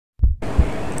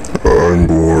I'm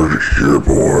bored, you're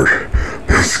bored.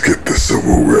 Let's get this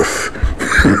over with.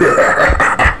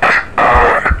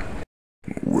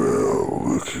 Well,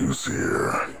 look who's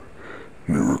here.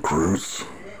 New recruits?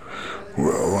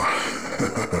 Well,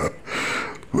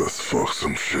 let's fuck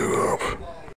some shit up.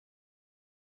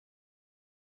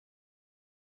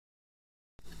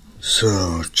 So,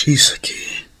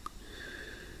 Chisaki,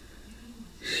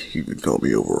 you can call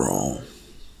me overall.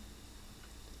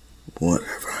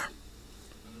 Whatever.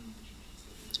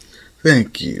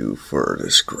 Thank you for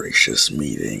this gracious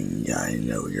meeting. I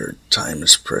know your time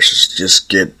is precious. Just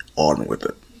get on with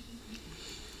it.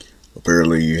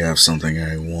 Apparently you have something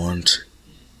I want.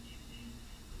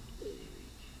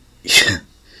 Yeah.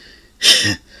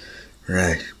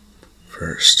 Right.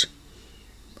 First,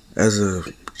 as a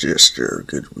gesture of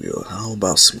goodwill, how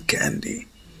about some candy?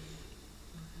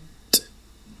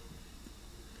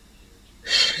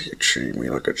 You treat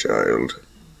me like a child.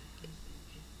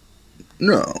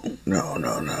 No.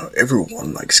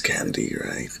 Everyone likes candy,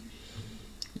 right?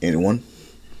 Anyone?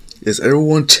 Yes,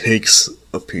 everyone takes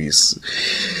a piece.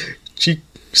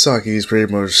 Chisaki is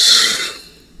pretty much,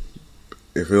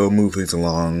 if it'll move things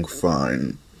along,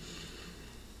 fine.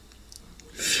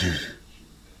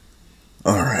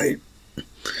 Alright,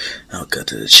 I'll cut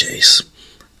to the chase.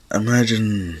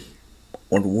 Imagine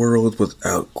a world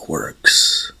without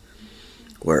quirks,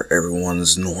 where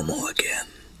everyone's normal again.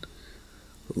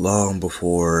 Long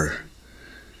before,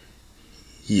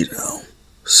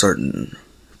 certain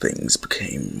things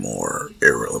became more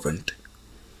irrelevant.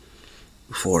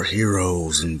 Before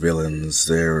heroes and villains,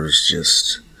 there was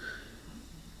just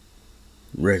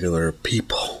regular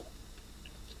people.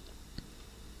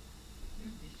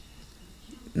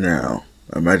 Now,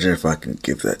 imagine if I can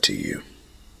give that to you.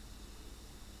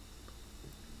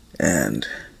 And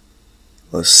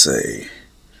let's say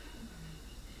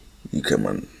you come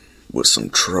in with some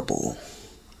trouble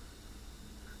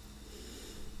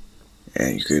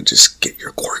and you could just get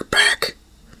your quirk back.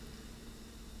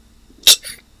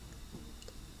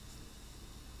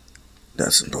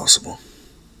 That's impossible.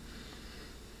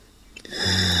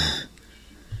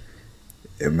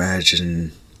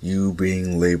 Imagine you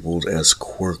being labeled as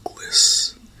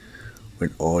quirkless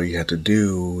when all you have to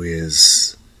do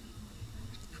is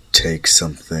take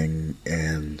something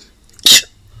and...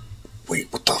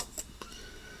 Wait, what the...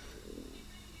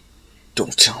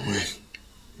 Don't tell me.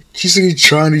 He's like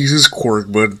trying to use his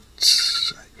quirk, but...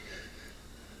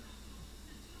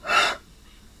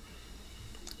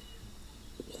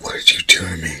 What did you do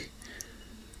to me?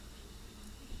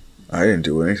 I didn't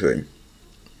do anything.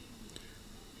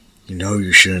 You know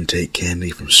you shouldn't take candy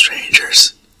from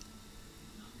strangers.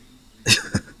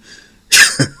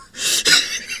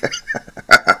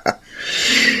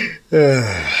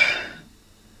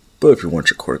 But if you want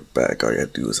your quirk back, all you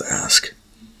have to do is ask.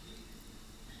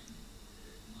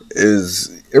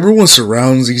 Everyone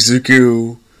surrounds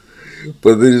Izuku,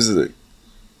 but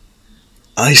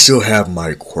I still have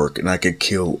my quirk and I could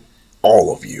kill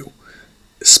all of you,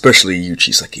 especially you,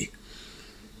 Chisaki,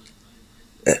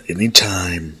 at any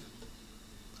time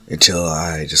until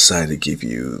I decide to give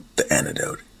you the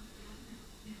antidote.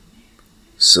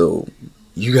 So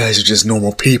you guys are just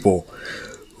normal people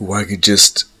who I could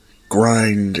just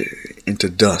grind into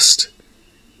dust.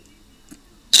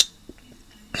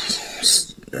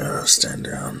 Stand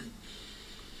down.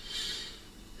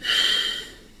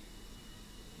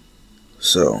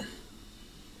 So,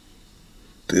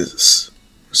 this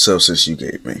substance you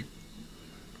gave me,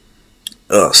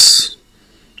 it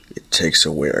takes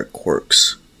away our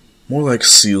quirks, more like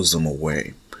seals them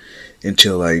away,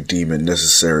 until I deem it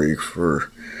necessary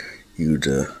for you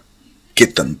to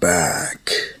get them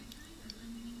back.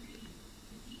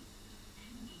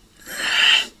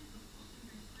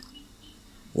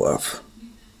 Well,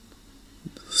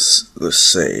 let's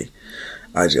say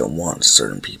I don't want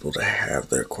certain people to have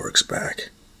their quirks back.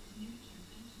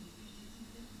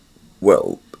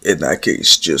 Well, in that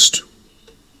case, just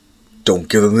don't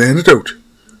give them the antidote,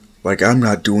 like I'm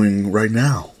not doing right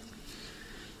now.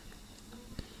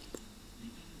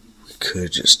 We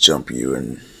could just jump you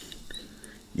and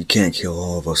you can't kill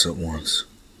all of us at once.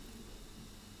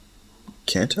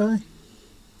 Can't I?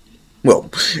 Well,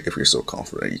 if you're so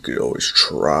confident, you could always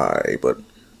try, but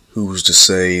who's to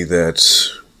say that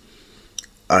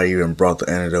I even brought the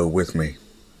antidote with me?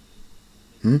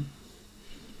 The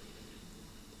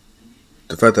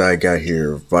fact that I got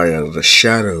here via the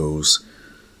shadows,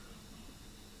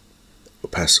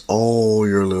 past all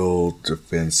your little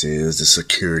defenses, the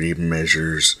security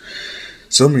measures,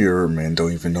 some of your men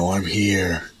don't even know I'm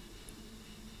here.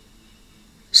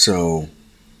 So,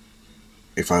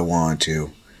 if I wanted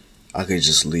to, I could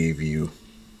just leave you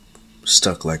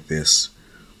stuck like this,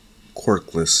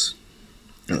 quirkless,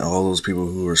 and all those people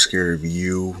who are scared of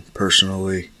you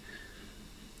personally,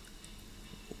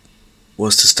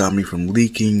 was to stop me from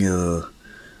leaking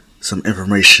some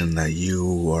information that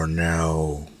you are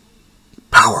now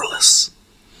powerless.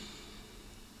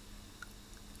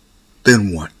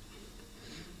 Then what?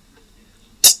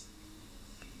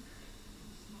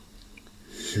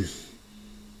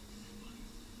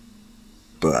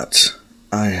 But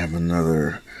I have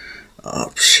another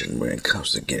option when it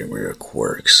comes to getting rid of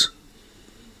quirks.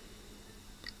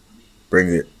 Bring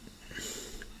it.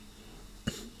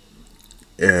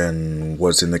 And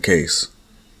what's in the case?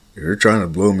 You're trying to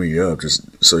blow me up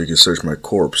just so you can search my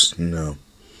corpse. No.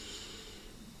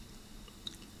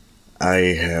 I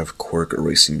have quirk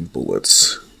erasing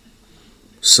bullets.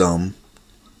 Some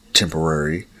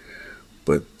temporary,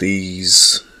 but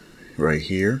these right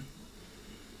here,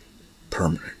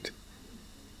 permanent.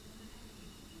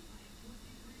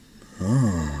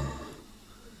 Oh,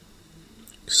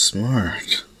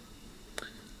 smart.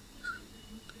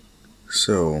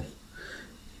 So,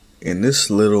 in this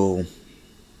little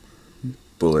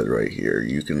bullet right here,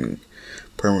 you can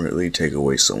permanently take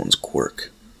away someone's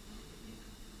quirk.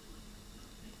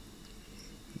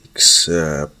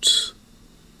 Except,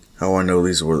 how I know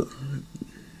these were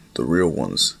the real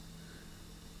ones?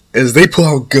 As they pull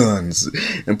out guns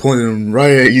and point them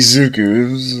right at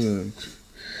Izuku.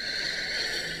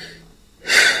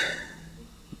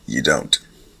 You don't.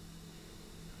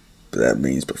 But that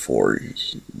means before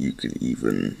you could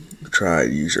even try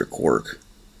to use your quirk,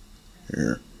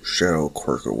 your shadow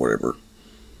quirk or whatever,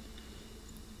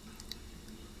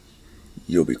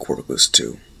 you'll be quirkless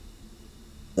too.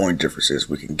 Only difference is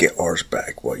we can get ours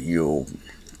back while you'll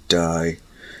die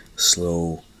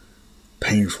slow,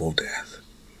 painful death.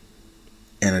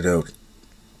 Antidote.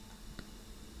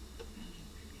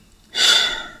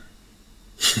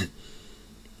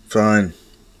 Fine.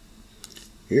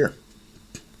 Here.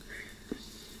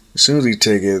 As soon as you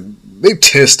take it, they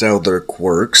test out their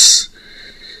quirks.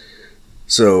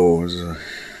 So,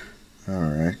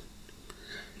 alright.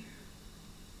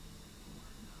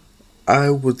 I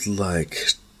would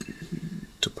like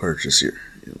to purchase your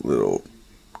little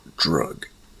drug.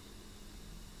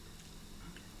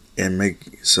 And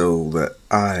make so that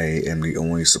I am the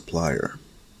only supplier.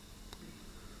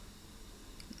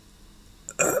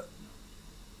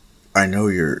 I know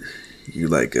you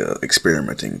like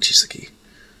experimenting, Chisaki.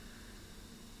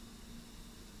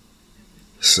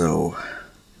 So,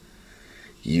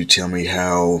 you tell me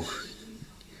how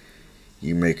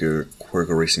you make your quirk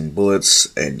erasing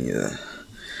bullets, and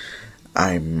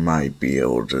I might be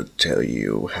able to tell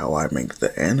you how I make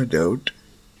the antidote.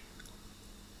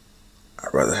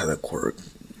 I'd rather have the quirk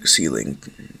sealing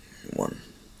one.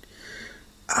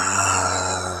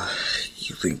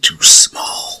 You think too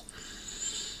small.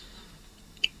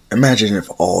 Imagine if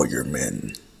all your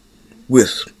men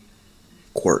with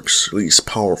quirks, at least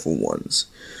powerful ones,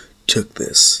 took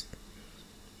this.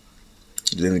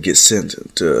 Then get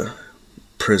sent to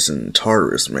prison,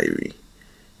 Tartarus maybe.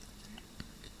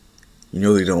 You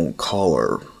know they don't call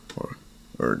or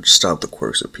stop the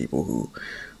quirks of people who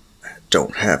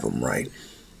don't have them, right?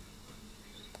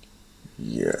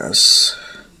 Yes.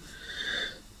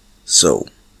 So,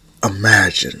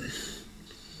 imagine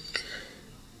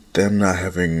them not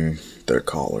having their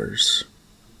collars.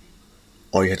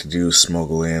 All you have to do is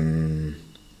smuggle in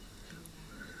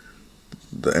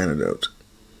the antidote.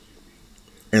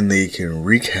 And they can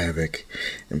wreak havoc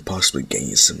and possibly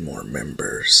gain some more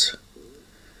members.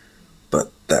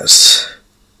 But that's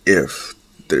if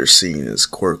they're seen as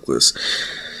quirkless.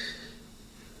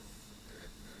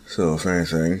 So if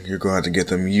anything, you're going to have to get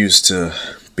them used to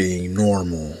being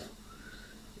normal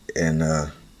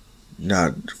and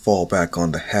not fall back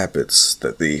on the habits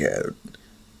that they had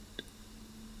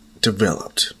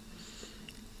developed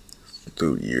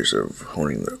through years of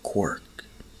honing their quirk.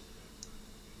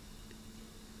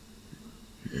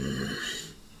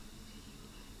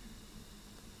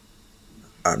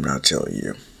 I'm not telling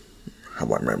you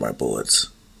how I make my bullets.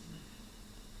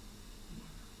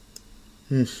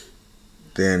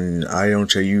 Then I don't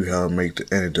tell you how to make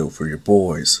the antidote for your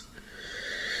boys.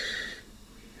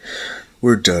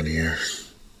 We're done here.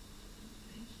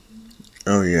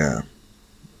 Oh yeah.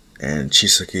 And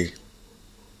Chisaki.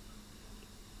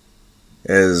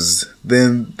 As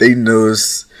then they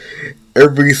notice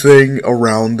everything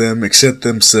around them except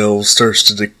themselves starts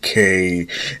to decay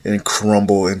and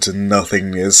crumble into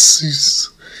nothingness.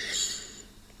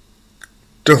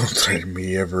 Don't threaten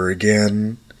me ever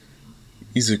again.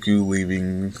 Izuku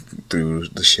leaving through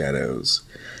the shadows.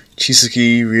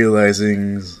 Chisaki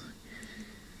realizing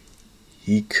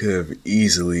He could have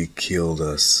easily killed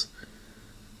us,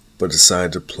 but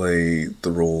decided to play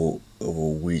the role of a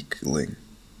weakling.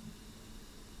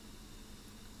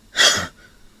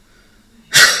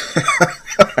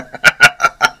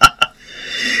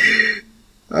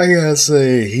 I gotta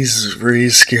say, he's pretty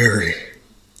scary.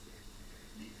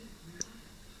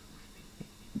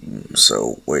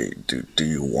 So, wait, do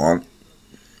you want?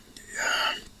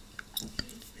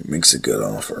 He makes a good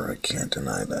offer, I can't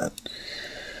deny that.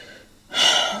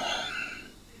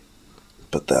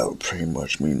 But that would pretty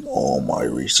much mean all my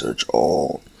research,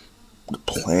 all the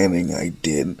planning I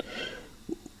did,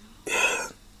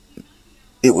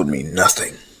 it would mean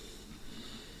nothing.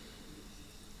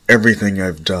 Everything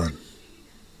I've done,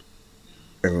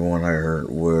 everyone I hurt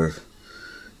it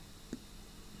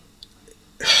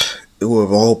would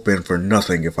have all been for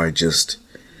nothing if I just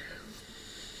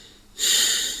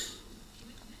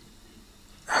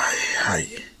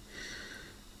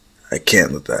I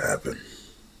can't let that happen.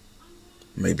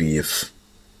 Maybe if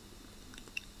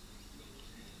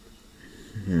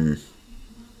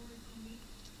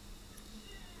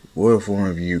what if one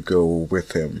of you go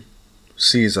with him,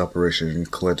 see his operation,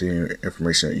 and collect any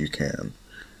information that you can?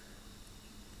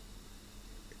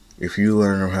 If you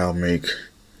learn how to make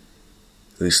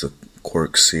at least a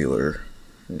quirk sealer,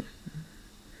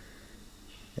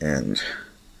 and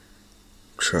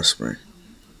trust me,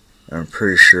 I'm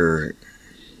pretty sure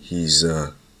he's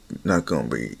not gonna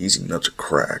be easy enough to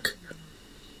crack.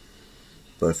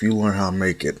 But if you learn how to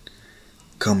make it,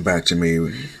 come back to me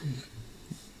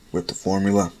with the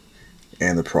formula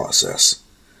and the process,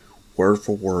 word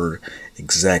for word,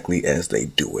 exactly as they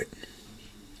do it.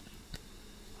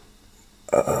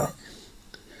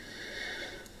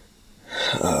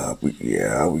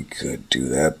 We could do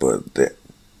that,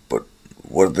 but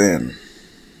what then?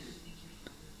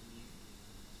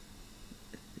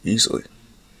 Easily.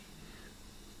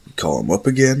 Call him up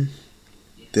again,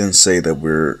 then say that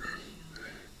we're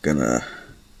gonna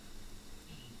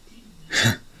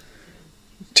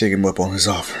take him up on his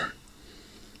offer.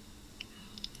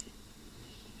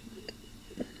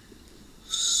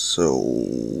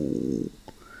 So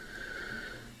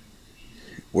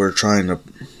we're trying to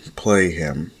play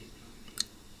him,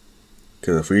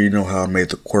 because if we know how to make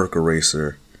the quirk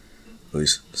eraser, at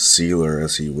least sealer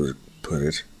as he would put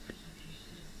it,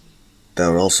 that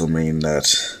would also mean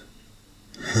that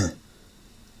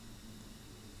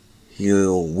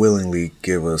he'll willingly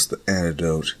give us the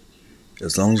antidote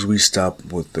as long as we stop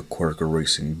with the quirk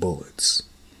erasing bullets.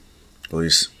 At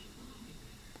least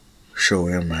show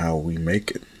him how we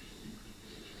make it.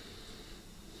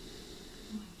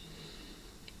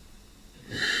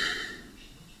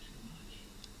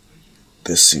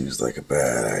 This seems like a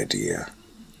bad idea.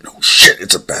 No shit,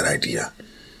 it's a bad idea.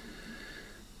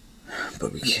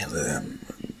 But we can't let him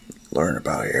learn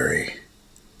about Eri.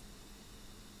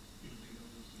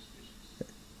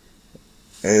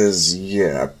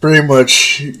 Pretty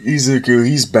much Izuku,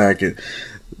 he's back at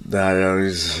that.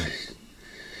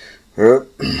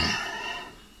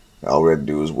 All we had to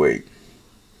do is wait.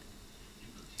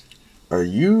 Are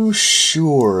you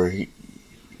sure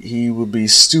he would be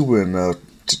stupid enough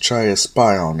to try to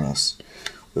spy on us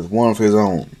with one of his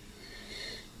own?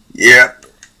 Yep,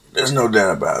 there's no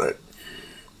doubt about it.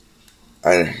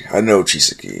 I know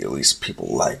Chisaki, at least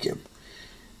people like him.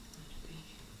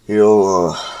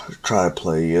 He'll try to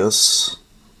play us,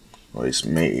 at least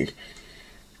me,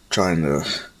 trying to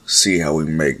see how we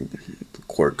make the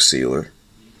quirk sealer.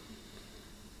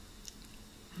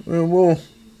 Well, we'll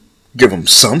give him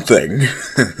something,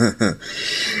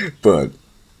 but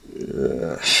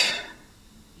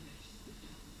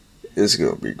it's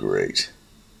gonna be great.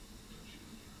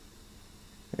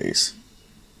 It's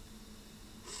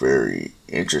very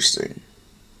interesting.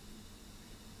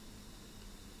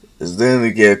 Is then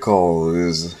to get a call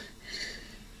is,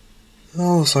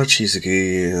 oh,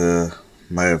 Sachisaki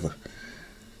might have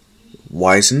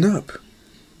wisened up.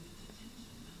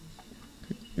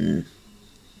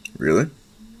 Really?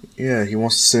 Yeah, he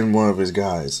wants to send one of his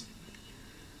guys.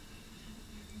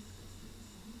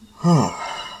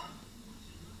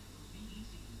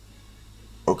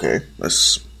 Okay,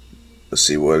 let's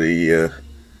see what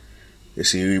let's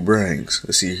see who he brings.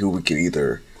 Let's see who we can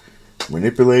either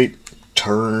manipulate,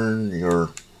 turn, or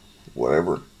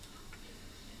whatever.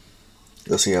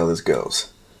 Let's see how this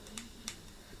goes.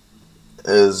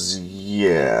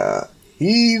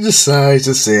 He decides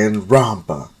to send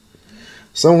Rampa.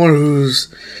 Someone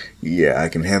who's, I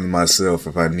can handle myself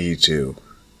if I need to.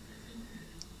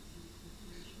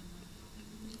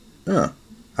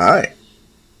 Hi.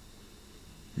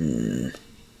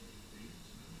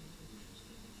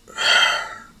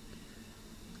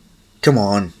 Come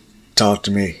on, talk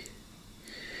to me.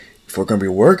 If we're gonna be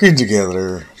working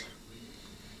together.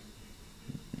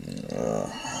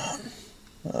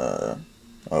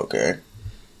 Okay.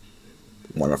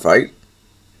 Wanna fight?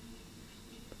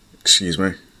 Excuse me?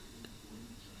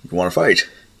 You wanna fight?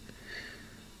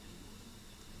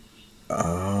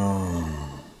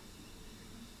 Oh.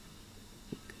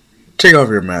 Take off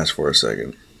your mask for a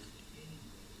second.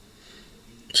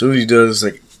 As soon as he does,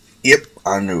 like, yep,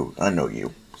 I know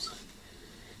you.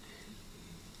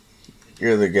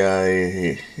 You're the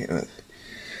guy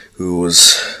who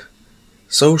was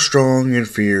so strong and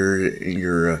feared in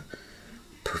your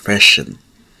profession.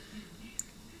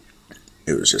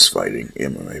 It was just fighting,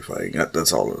 MMA fighting.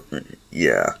 That's all.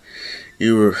 Yeah,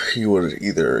 you would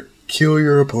either kill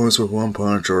your opponents with one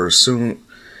punch, or as soon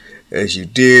as you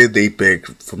did, they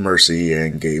begged for mercy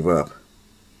and gave up.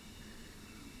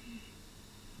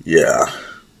 Yeah.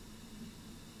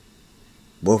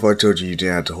 What if I told you you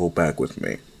didn't have to hold back with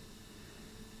me?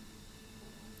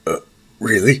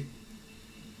 Really?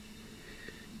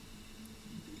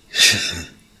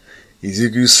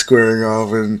 Izuku's squaring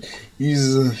off and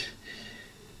he's...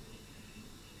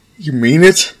 you mean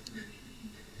it?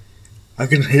 I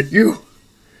can hit you?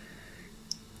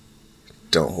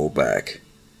 Don't hold back.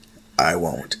 I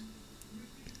won't.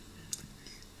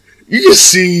 You can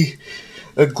see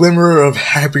a glimmer of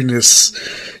happiness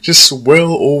just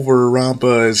swell over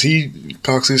Rampa as he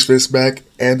cocks his fist back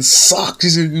and socks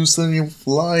Izuku, sending him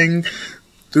flying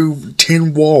through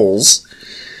 10 walls.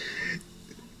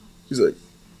 He's like,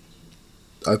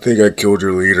 I think I killed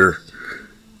your leader.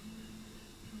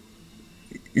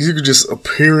 Izuku just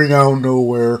appearing out of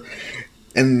nowhere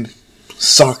and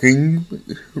socking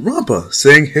Rampa,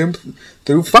 sending him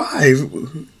through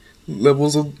 5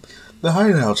 levels of the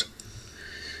hideout.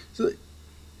 Like,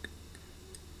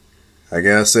 I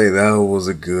gotta say, that was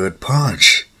a good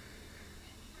punch.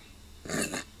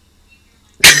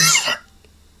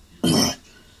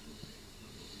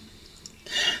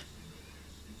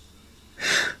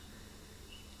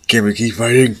 Can we keep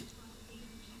fighting?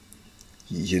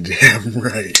 You're damn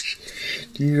right.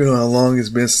 Do you know how long it's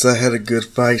been since I had a good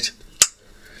fight?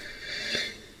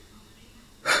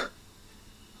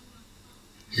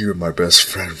 You're my best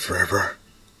friend forever.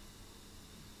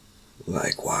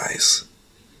 Likewise.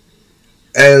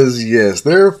 As yes,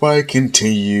 their fight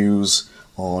continues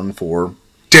on for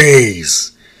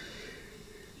days.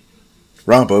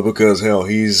 Rampa, because hell,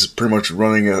 he's pretty much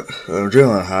running an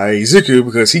adrenaline high. Izuku,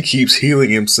 because he keeps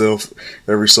healing himself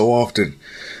every so often.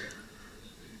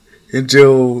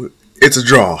 Until it's a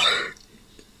draw.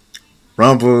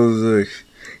 Rampa's like,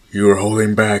 you were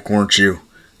holding back, weren't you?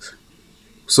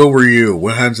 So were you.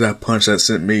 What happened to that punch that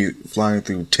sent me flying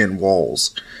through 10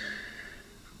 walls?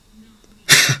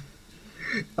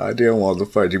 I didn't want the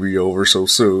fight to be over so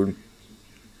soon.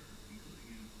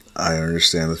 I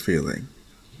understand the feeling.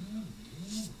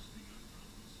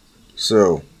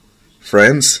 So,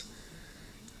 friends?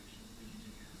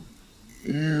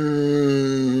 It's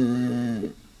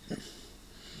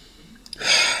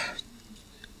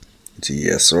a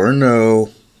yes or a no.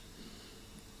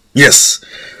 Yes!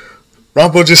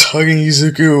 Rampo just hugging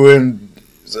Izuku and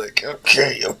he's like,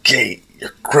 okay, you're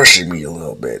crushing me a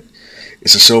little bit.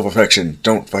 It's a show of affection,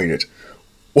 don't fight it.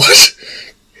 What?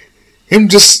 Him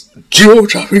just judo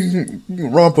chopping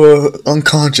Rampa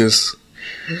unconscious.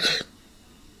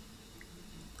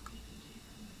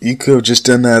 You could have just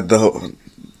done that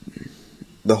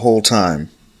the whole time.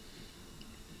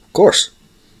 Of course.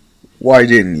 Why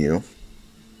didn't you?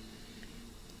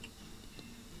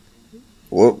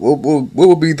 What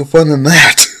would be the fun in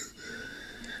that?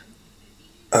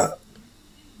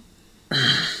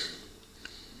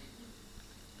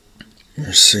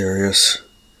 You're serious?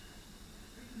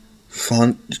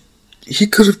 Fun? He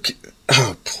could have...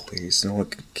 Oh, please, no one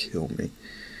can kill me.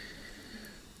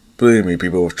 Believe me,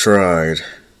 people have tried.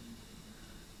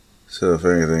 So if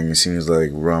anything, it seems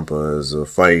like Rampa is a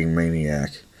fighting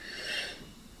maniac.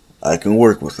 I can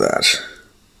work with that.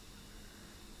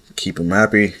 Keep him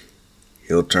happy.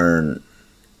 He'll turn...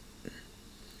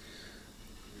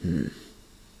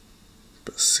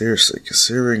 But seriously,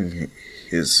 considering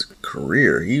his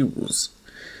career, he was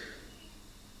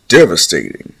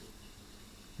devastating.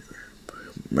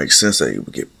 Makes sense that he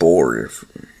would get bored if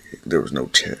there was no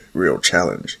real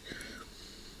challenge.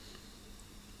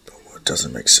 But what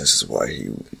doesn't make sense is why he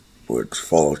would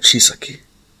follow Chisaki.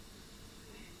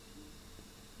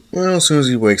 Well, as soon as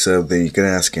he wakes up, then you can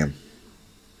ask him.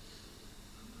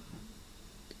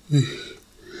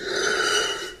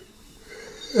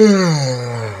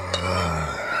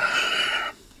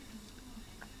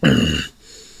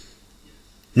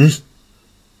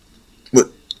 What?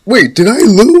 Wait, did I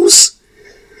lose?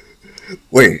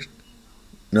 Wait,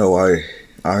 no, I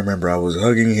remember I was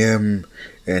hugging him,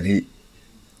 and he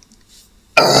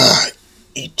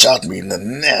chopped me in the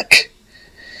neck.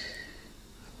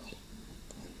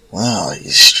 Wow,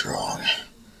 he's strong.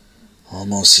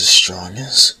 Almost as strong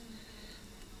as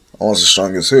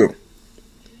who?